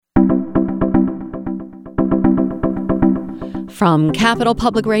From Capitol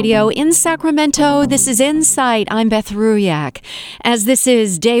Public Radio in Sacramento, this is Insight. I'm Beth Ruyak. As this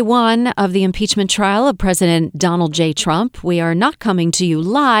is day one of the impeachment trial of President Donald J. Trump, we are not coming to you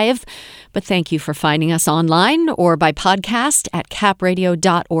live, but thank you for finding us online or by podcast at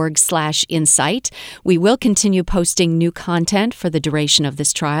capradio.org/insight. We will continue posting new content for the duration of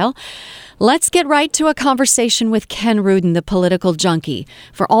this trial. Let's get right to a conversation with Ken Rudin, the political junkie.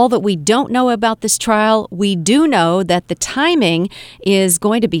 For all that we don't know about this trial, we do know that the timing is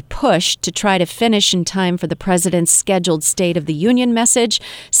going to be pushed to try to finish in time for the president's scheduled State of the Union message.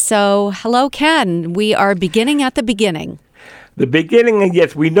 So, hello, Ken. We are beginning at the beginning. The beginning, and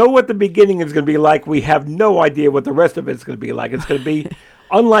yes, we know what the beginning is going to be like. We have no idea what the rest of it's going to be like. It's going to be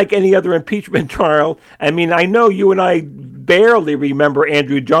unlike any other impeachment trial. I mean, I know you and I barely remember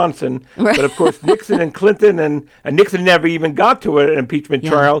Andrew Johnson, right. But of course Nixon and Clinton, and Nixon never even got to an impeachment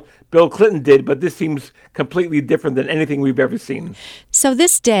trial. Bill Clinton did, but this seems completely different than anything we've ever seen. So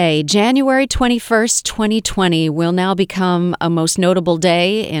this day, January 21st, 2020, will now become a most notable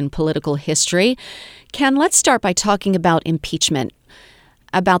day in political history. Ken, let's start by talking about impeachment,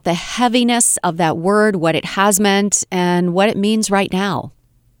 about the heaviness of that word, what it has meant, and what it means right now.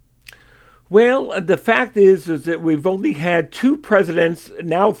 Well, the fact is that we've only had two presidents,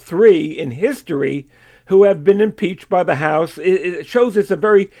 now three in history, who have been impeached by the House. It shows it's a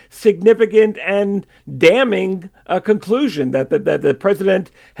very significant and damning conclusion that the president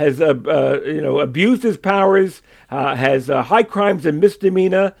has abused his powers, has high crimes and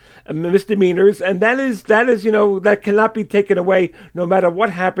misdemeanors, and that cannot be taken away no matter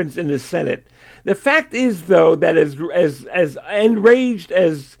what happens in the Senate. The fact is, though, that as enraged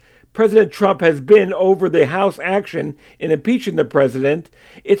as President Trump has been over the House action in impeaching the president,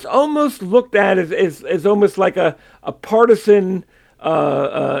 it's almost looked at as almost like a partisan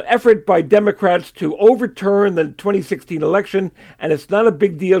effort by Democrats to overturn the 2016 election, and it's not a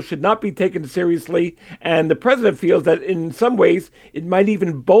big deal, should not be taken seriously. And the president feels that in some ways it might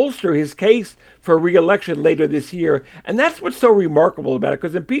even bolster his case for re-election later this year. And that's what's so remarkable about it,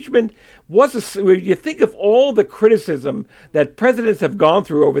 because impeachment you think of all the criticism that presidents have gone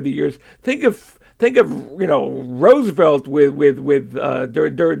through over the years. Think of Roosevelt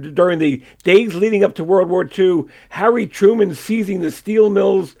during the days leading up to World War II, Harry Truman seizing the steel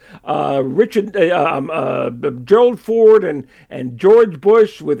mills, Gerald Ford and George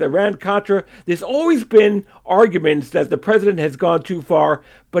Bush with Iran-Contra. There's always been arguments that the president has gone too far,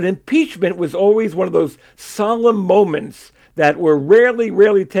 but impeachment was always one of those solemn moments that were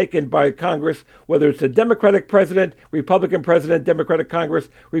rarely taken by Congress, whether it's a Democratic president, Republican president, Democratic Congress,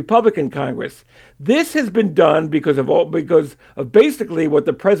 Republican Congress. This has been done because of basically what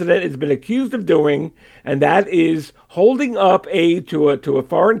the president has been accused of doing, and that is holding up aid to a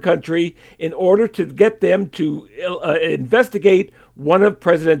foreign country in order to get them to investigate one of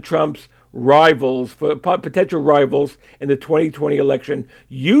President Trump's potential rivals in the 2020 election,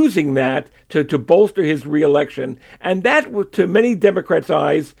 using that to bolster his reelection. And that, to many Democrats'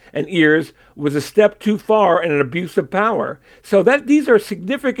 eyes and ears, was a step too far and an abuse of power. So that these are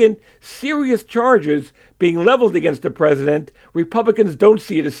significant, serious charges being leveled against the president. Republicans don't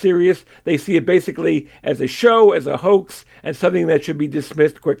see it as serious. They see it basically as a show, as a hoax, and something that should be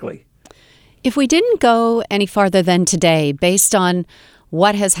dismissed quickly. If we didn't go any farther than today, based on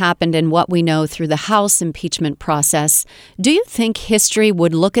what has happened and what we know through the House impeachment process, do you think history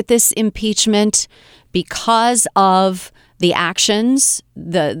would look at this impeachment because of the actions,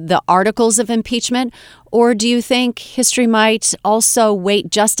 the articles of impeachment, or do you think history might also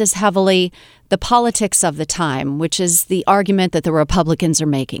weight just as heavily the politics of the time, which is the argument that the Republicans are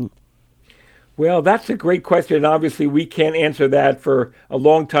making? Well, that's a great question. Obviously, we can't answer that for a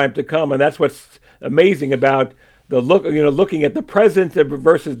long time to come, and that's what's amazing about looking at the present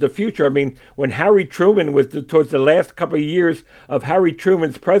versus the future. I mean, when Harry Truman was towards the last couple of years of Harry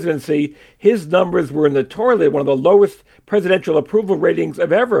Truman's presidency, his numbers were in the toilet, one of the lowest presidential approval ratings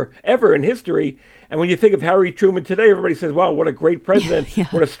of ever in history. And when you think of Harry Truman today, everybody says, wow, what a great president,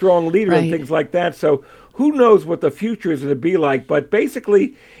 what a strong leader, right, and things like that. So who knows what the future is going to be like? But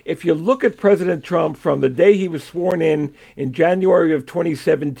basically, if you look at President Trump from the day he was sworn in January of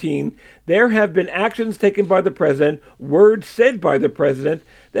 2017, there have been actions taken by the president, words said by the president,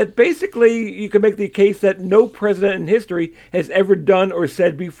 that basically you can make the case that no president in history has ever done or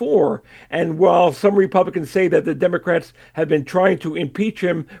said before. And while some Republicans say that the Democrats have been trying to impeach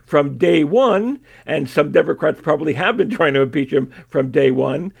him from day one, and some Democrats probably have been trying to impeach him from day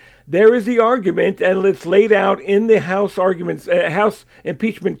one, there is the argument, and it's laid out in the House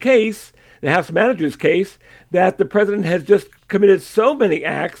impeachment case, the House manager's case, that the president has just committed so many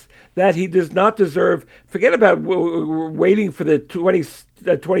acts that he does not deserve. Forget about waiting for the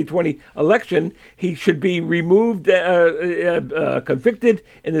 2020 election. He should be removed, convicted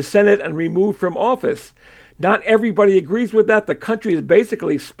in the Senate and removed from office. Not everybody agrees with that. The country is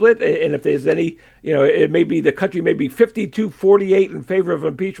basically split, and if there's any, it may be the country may be 52-48 in favor of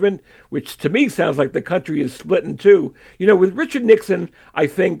impeachment, which to me sounds like the country is split in two. With Richard Nixon, I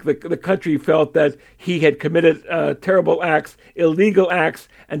think the country felt that he had committed terrible acts, illegal acts,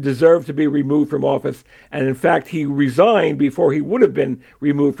 and deserved to be removed from office. And in fact, he resigned before he would have been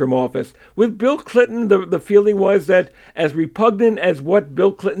removed from office. With Bill Clinton, the feeling was that as repugnant as what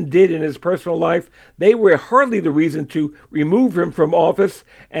Bill Clinton did in his personal life, they were hardly the reason to remove him from office.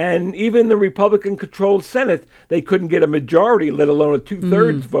 And even the Republican-controlled Senate, they couldn't get a majority, let alone a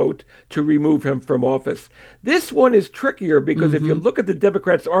two-thirds vote, to remove him from office. This one is trickier because if you look at the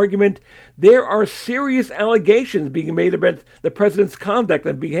Democrats' argument, there are serious allegations being made about the president's conduct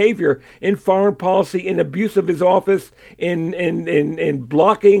and behavior in foreign policy, in abuse of his office, in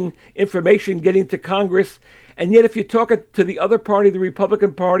blocking information getting to Congress. And yet, if you talk to the other party, the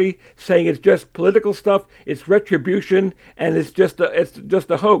Republican Party, saying it's just political stuff, it's retribution, and it's just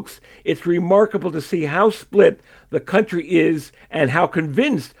a hoax, it's remarkable to see how split the country is and how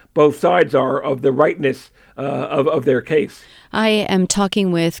convinced both sides are of the rightness of their case. I am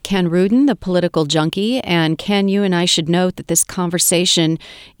talking with Ken Rudin, the political junkie. And Ken, you and I should note that this conversation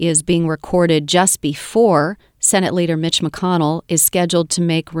is being recorded just before Senate Leader Mitch McConnell is scheduled to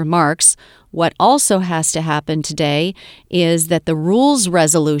make remarks. What also has to happen today is that the rules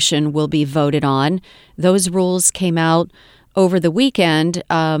resolution will be voted on. Those rules came out over the weekend,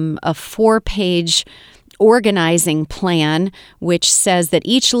 a 4-page organizing plan, which says that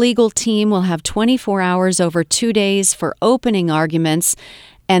each legal team will have 24 hours over 2 days for opening arguments,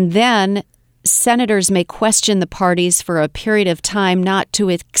 and then senators may question the parties for a period of time not to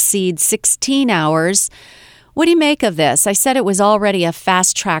exceed 16 hours. What do you make of this? I said it was already a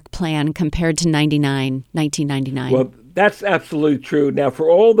fast-track plan compared to 1999. Well, that's absolutely true. Now, for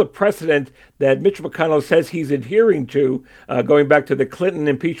all the precedent that Mitch McConnell says he's adhering to, going back to the Clinton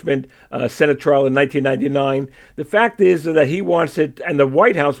impeachment Senate trial in 1999, the fact is that he wants it, and the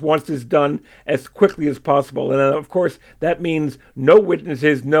White House wants this done as quickly as possible. And of course, that means no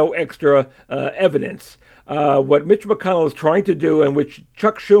witnesses, no extra evidence. What Mitch McConnell is trying to do, and which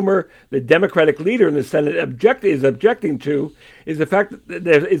Chuck Schumer, the Democratic leader in the Senate, is objecting to, is the fact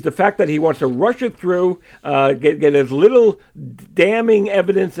that he wants to rush it through, get as little damning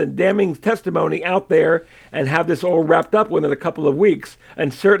evidence and damning testimony out there, and have this all wrapped up within a couple of weeks.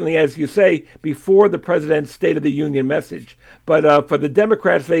 And certainly, as you say, before the president's State of the Union message. But for the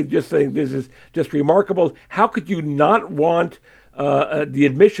Democrats, they just think this is just remarkable. How could you not want the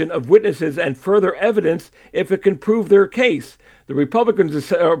admission of witnesses and further evidence if it can prove their case? The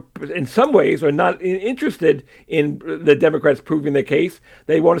Republicans, in some ways, are not interested in the Democrats proving their case.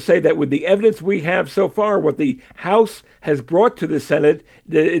 They want to say that with the evidence we have so far, what the House has brought to the Senate,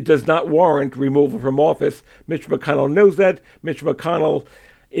 it does not warrant removal from office. Mitch McConnell knows that. Mitch McConnell,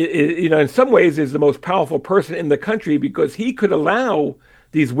 in some ways, is the most powerful person in the country because he could allow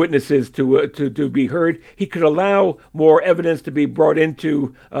these witnesses to be heard. He could allow more evidence to be brought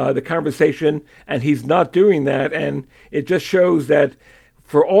into the conversation, and he's not doing that. And it just shows that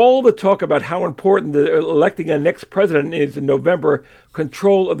for all the talk about how important electing a next president is in November,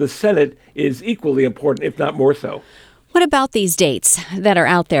 control of the Senate is equally important, if not more so. What about these dates that are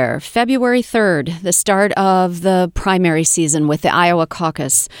out there? February 3rd, the start of the primary season with the Iowa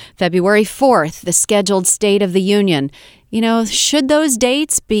caucus. February 4th, the scheduled State of the Union. Should those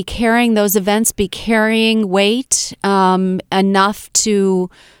dates be carrying, those events be carrying weight enough to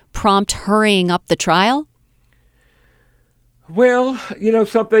prompt hurrying up the trial? Well,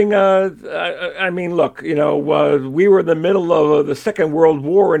 something, look, we were in the middle of the Second World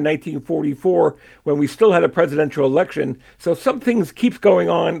War in 1944 when we still had a presidential election. So some things keeps going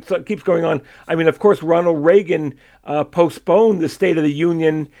on. I mean, of course, Ronald Reagan postponed the State of the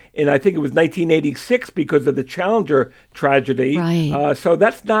Union in, I think it was 1986 because of the Challenger tragedy. Right. So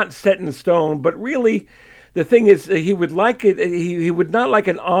that's not set in stone. But really, the thing is, he would like it. He would not like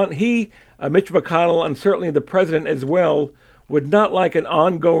Mitch McConnell, and certainly the president as well, would not like an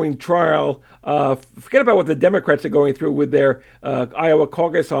ongoing trial. Forget about what the Democrats are going through with their Iowa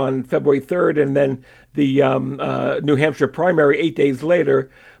caucus on February 3rd and then the New Hampshire primary 8 days later.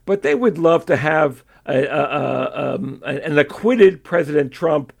 But they would love to have an acquitted President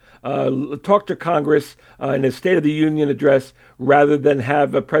Trump talk to Congress in his State of the Union address rather than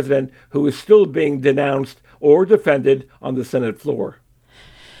have a president who is still being denounced or defended on the Senate floor.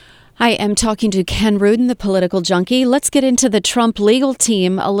 I am talking to Ken Rudin, the political junkie. Let's get into the Trump legal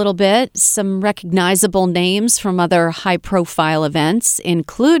team a little bit. Some recognizable names from other high-profile events,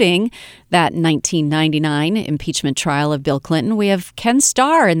 including that 1999 impeachment trial of Bill Clinton. We have Ken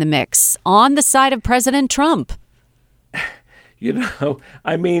Starr in the mix on the side of President Trump.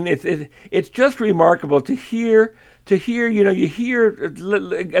 I mean, it's just remarkable to hear, go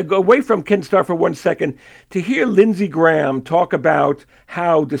away from Ken Starr for 1 second, to hear Lindsey Graham talk about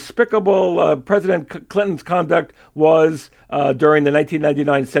how despicable President Clinton's conduct was during the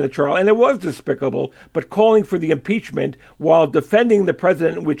 1999 Senate trial. And it was despicable, but calling for the impeachment while defending the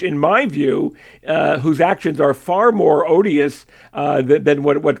president, which in my view, whose actions are far more odious than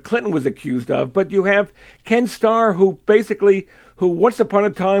what Clinton was accused of. But you have Ken Starr, who once upon a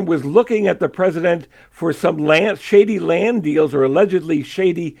time was looking at the president for some shady land deals or allegedly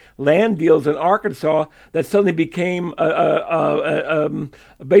shady land deals in Arkansas that suddenly became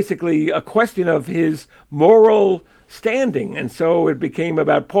basically a question of his moral standing. And so it became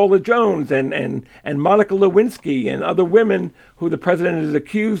about Paula Jones and Monica Lewinsky and other women who the president is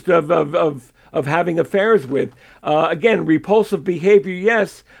accused of having affairs with. Again, repulsive behavior,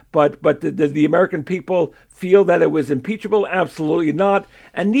 yes, but did the American people feel that it was impeachable? Absolutely not.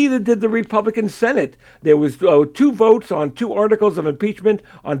 And neither did the Republican Senate. There was 2 votes on 2 articles of impeachment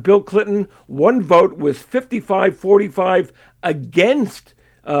on Bill Clinton. 1 vote was 55-45 against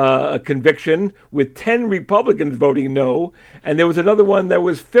a conviction, with 10 Republicans voting no. And there was another one that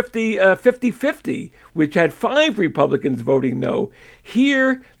was 50-50, which had 5 Republicans voting no.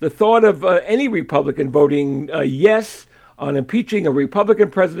 Here, the thought of any Republican voting yes on impeaching a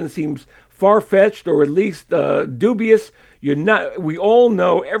Republican president seems far-fetched, or at least dubious. We all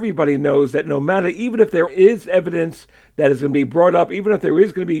know, everybody knows that no matter, even if there is evidence that is going to be brought up, even if there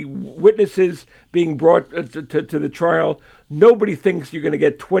is going to be witnesses being brought to the trial, nobody thinks you're going to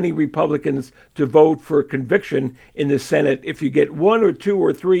get 20 Republicans to vote for conviction in the Senate. If you get 1 or 2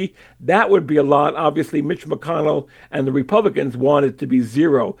 or 3, that would be a lot. Obviously, Mitch McConnell and the Republicans want it to be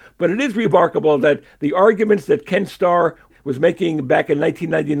 0. But it is remarkable that the arguments that Ken Starr was making back in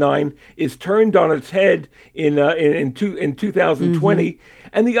 1999 is turned on its head in 2020. Mm-hmm.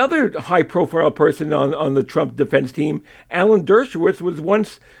 And the other high-profile person on the Trump defense team, Alan Dershowitz, was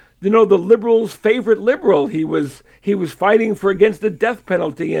once, the liberals' favorite liberal. He was fighting against the death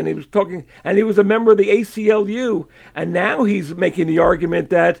penalty, and he was a member of the ACLU. And now he's making the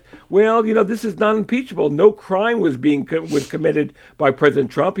argument that, this is not impeachable. No crime was committed by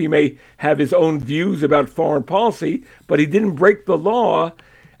President Trump. He may have his own views about foreign policy, but he didn't break the law.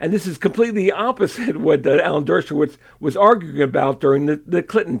 And this is completely opposite what Alan Dershowitz was arguing about during the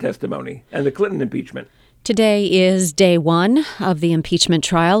Clinton testimony and the Clinton impeachment. Today is day 1 of the impeachment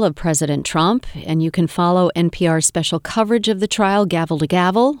trial of President Trump, and you can follow NPR's special coverage of the trial, Gavel to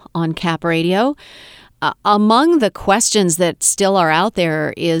Gavel, on Cap Radio. Among the questions that still are out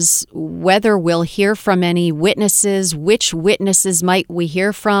there is whether we'll hear from any witnesses. Which witnesses might we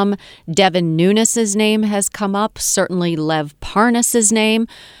hear from? Devin Nunes's name has come up, certainly Lev Parnas's name.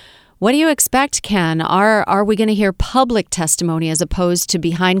 What do you expect, Ken? Are we going to hear public testimony as opposed to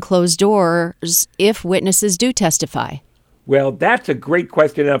behind closed doors if witnesses do testify? Well, that's a great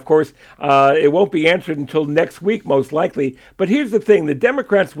question. And of course, it won't be answered until next week, most likely. But here's the thing. The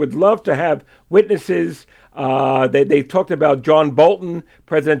Democrats would love to have witnesses. They talked about John Bolton,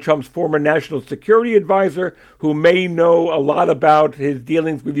 President Trump's former national security advisor, who may know a lot about his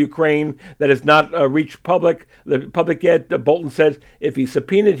dealings with Ukraine that has not reached the public yet. Bolton says if he's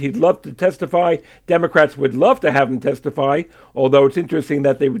subpoenaed, he'd love to testify. Democrats would love to have him testify, although it's interesting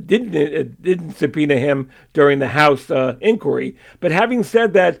that they didn't subpoena him during the House inquiry. But having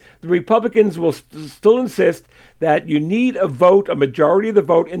said that, the Republicans will still insist that you need a majority of the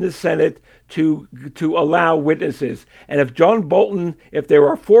vote in the Senate to allow witnesses. And if there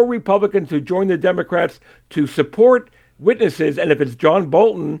are 4 Republicans who join the Democrats to support witnesses, and if it's John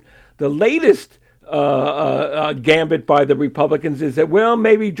Bolton, the latest gambit by the Republicans is that,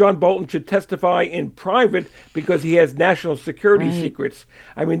 maybe John Bolton should testify in private because he has national security secrets.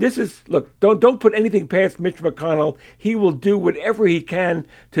 I mean, don't put anything past Mitch McConnell. He will do whatever he can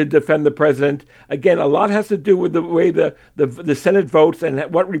to defend the president. Again, a lot has to do with the way the Senate votes and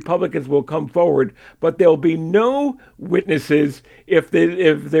what Republicans will come forward. But there'll be no witnesses if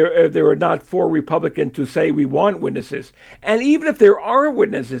there are not 4 Republicans to say we want witnesses. And even if there are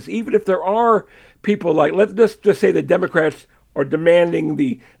witnesses, even if there are people like, let's just say the Democrats are demanding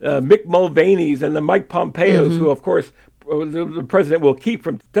the Mick Mulvaney's and the Mike Pompeo's, who, of course, the president will keep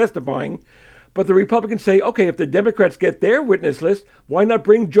from testifying. But the Republicans say, okay, if the Democrats get their witness list, why not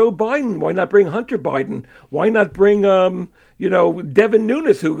bring Joe Biden? Why not bring Hunter Biden? Why not bring, Devin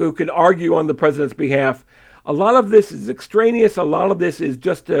Nunes, who can argue on the president's behalf. A lot of this is extraneous. A lot of this is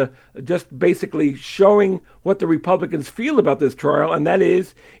just basically showing what the Republicans feel about this trial, and that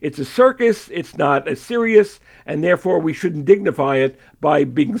is it's a circus, it's not as serious, and therefore we shouldn't dignify it by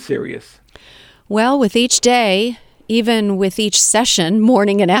being serious. Well, with each day, even with each session,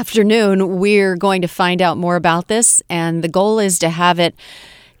 morning and afternoon, we're going to find out more about this, and the goal is to have it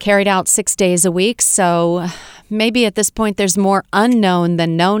carried out 6 days a week. So maybe at this point there's more unknown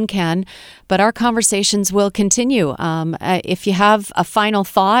than known, Ken, but our conversations will continue. If you have a final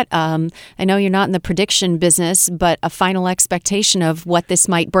thought, I know you're not in the prediction business, but a final expectation of what this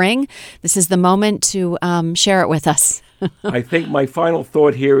might bring, this is the moment to share it with us. I think my final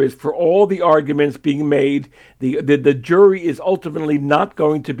thought here is, for all the arguments being made, the jury is ultimately not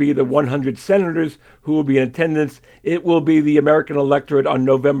going to be the 100 senators who will be in attendance. It will be the American electorate on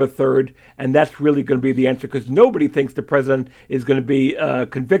November 3rd, and that's really going to be the answer, because nobody thinks the president is going to be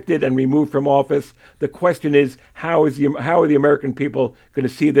convicted and removed from office. The question is, how are the American people going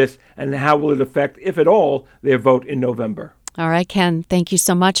to see this, and how will it affect, if at all, their vote in November? All right, Ken, thank you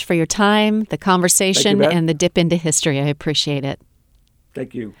so much for your time, the conversation, and the dip into history. I appreciate it.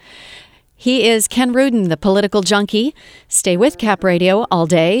 Thank you. He is Ken Rudin, the political junkie. Stay with Cap Radio all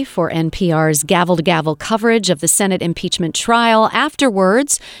day for NPR's gavel-to-gavel coverage of the Senate impeachment trial.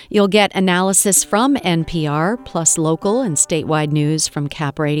 Afterwards, you'll get analysis from NPR, plus local and statewide news from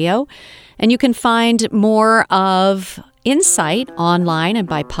Cap Radio. And you can find more of Insight online and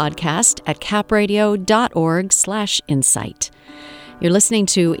by podcast at capradio.org/insight. You're listening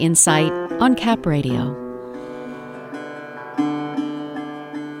to Insight on Cap Radio.